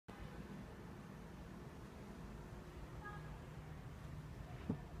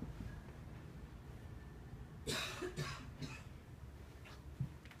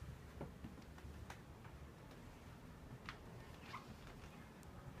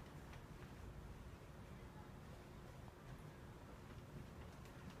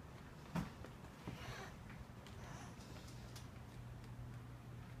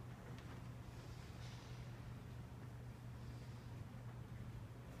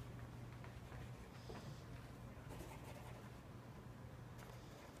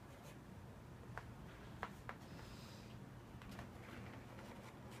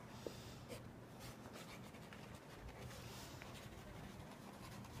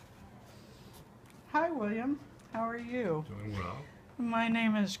Hi, William. How are you? Doing well. My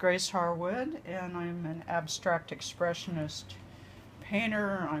name is Grace Harwood, and I'm an abstract expressionist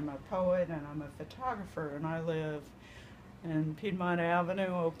painter. I'm a poet, and I'm a photographer, and I live in Piedmont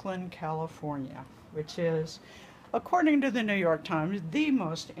Avenue, Oakland, California, which is, according to the New York Times, the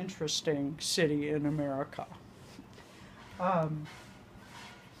most interesting city in America.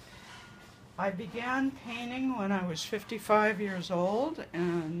 I began painting when I was 55 years old,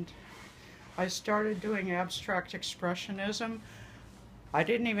 and I started doing abstract expressionism. I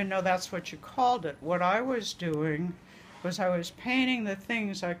didn't even know that's what you called it. What I was doing was I was painting the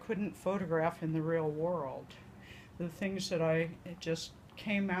things I couldn't photograph in the real world, the things that it just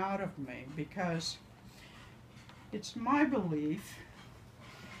came out of me, because it's my belief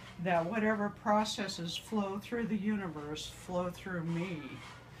that whatever processes flow through the universe flow through me.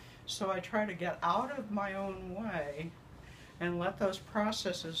 So I try to get out of my own way and let those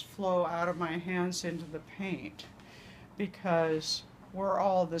processes flow out of my hands into the paint, because we're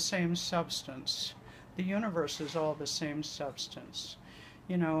all the same substance. The universe is all the same substance.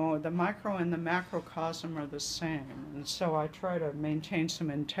 You know, the micro and the macrocosm are the same, and so I try to maintain some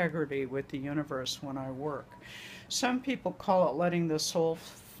integrity with the universe when I work. Some people call it letting the soul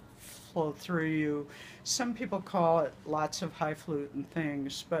flow through you. Some people call it lots of highfalutin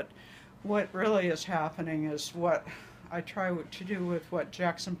things, but what really is happening is what I try to do with what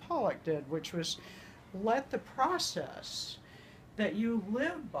Jackson Pollock did, which was let the process that you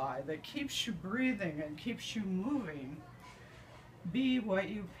live by, that keeps you breathing and keeps you moving, be what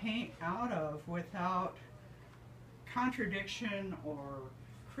you paint out of without contradiction or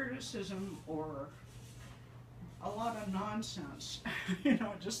criticism or a lot of nonsense. You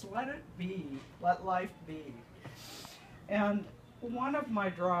know, just let it be, let life be. And one of my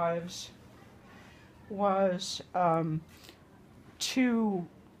drives was to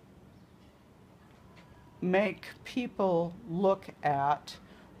make people look at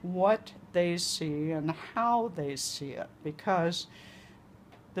what they see and how they see it, because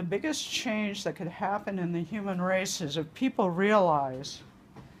the biggest change that could happen in the human race is if people realize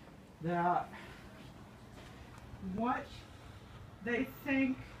that what they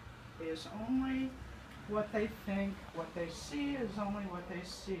think is only what they think, what they see is only what they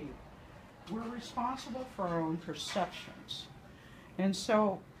see. We're responsible for our own perceptions. And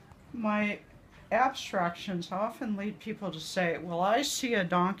so my abstractions often lead people to say, well, I see a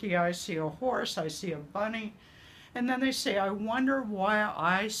donkey, I see a horse, I see a bunny, and then they say, I wonder why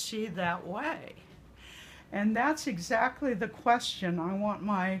I see that way. And that's exactly the question I want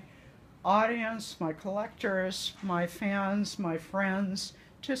my audience, my collectors, my fans, my friends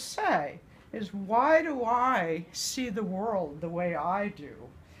to say, is why do I see the world the way I do?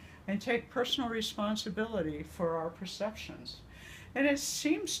 And take personal responsibility for our perceptions. And it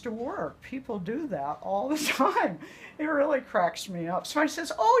seems to work. People do that all the time. It really cracks me up. Somebody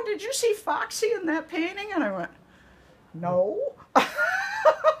says, oh, did you see Foxy in that painting? And I went, no.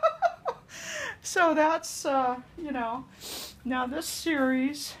 So that's, you know. Now this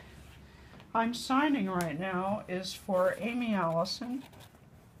series I'm signing right now is for Amy Allison,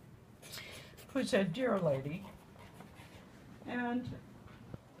 who's a dear lady. And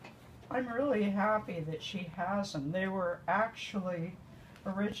I'm really happy that she has them. They were actually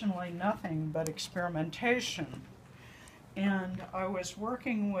originally nothing but experimentation. And I was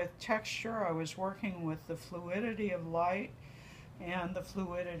working with texture, I was working with the fluidity of light and the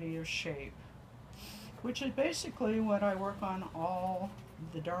fluidity of shape, which is basically what I work on all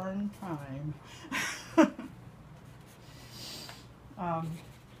the darn time.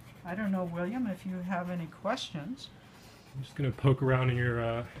 I don't know, William, if you have any questions. I'm just going to poke around in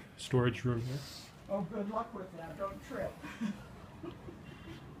your storage room here. Oh, good luck with that. Don't trip.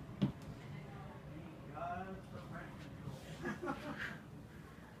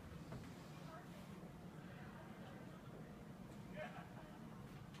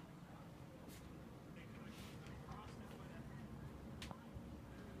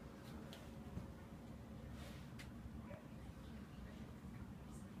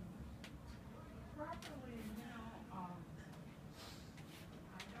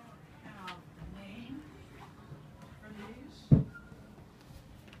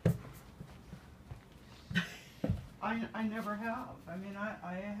 I never have. I mean,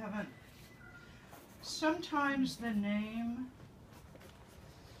 I haven't. Sometimes the name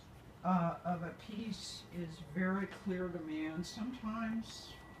of a piece is very clear to me, and sometimes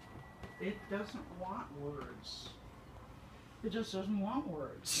it doesn't want words. It just doesn't want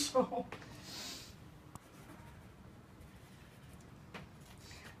words. So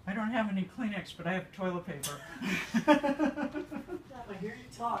I don't have any Kleenex, but I have toilet paper. I hear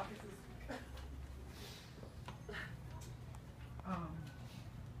you talk.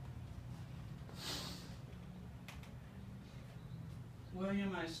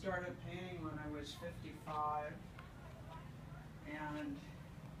 I started painting when I was 55, and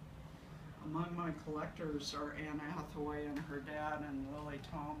among my collectors are Anne Hathaway and her dad, and Lily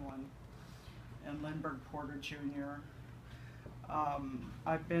Tomlin, and Lindbergh Porter Jr.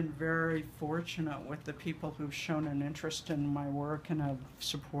 I've been very fortunate with the people who've shown an interest in my work and have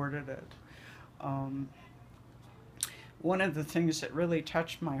supported it. One of the things that really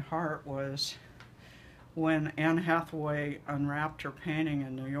touched my heart was when Anne Hathaway unwrapped her painting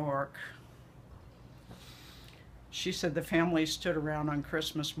in New York. She said the family stood around on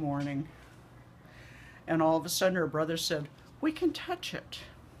Christmas morning, and all of a sudden her brother said, "We can touch it.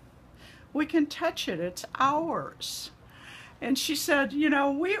 We can touch it. It's ours." And she said, you know,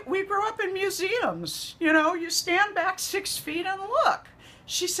 we grew up in museums. You know, you stand back 6 feet and look.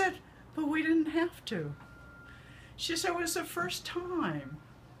 She said, but we didn't have to. She said it was the first time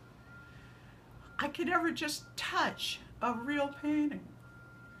I could ever just touch a real painting.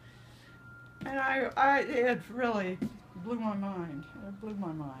 And it really blew my mind. It blew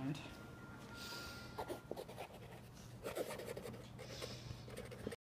my mind.